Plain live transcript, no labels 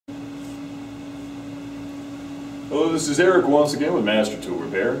Hello, this is Eric once again with Master Tool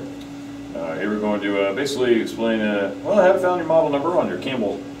Repair. Here we're going to basically explain well, how to find your model number on your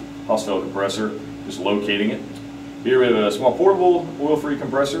Campbell Hausfeld compressor, just locating it. Here we have a small portable oil-free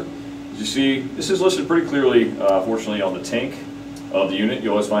compressor. As you see, this is listed pretty clearly, fortunately, on the tank of the unit.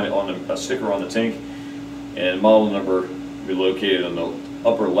 You always find it on a sticker on the tank, and model number will be located on the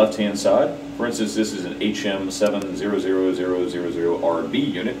upper left-hand side. For instance, this is an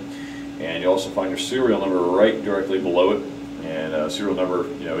HM700000RB unit. And you also find your serial number right directly below it, and serial number,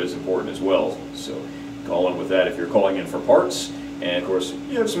 is important as well. So call in with that if you're calling in for parts. And of course,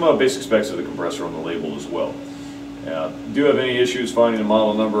 you have some basic specs of the compressor on the label as well. Do you have any issues finding the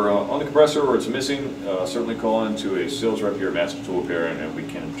model number on the compressor or it's missing? Certainly call in to a sales rep here at Master Tool Repair, and we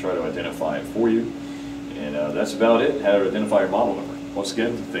can try to identify it for you. And that's about it. How to identify your model number. Once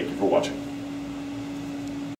again, thank you for watching.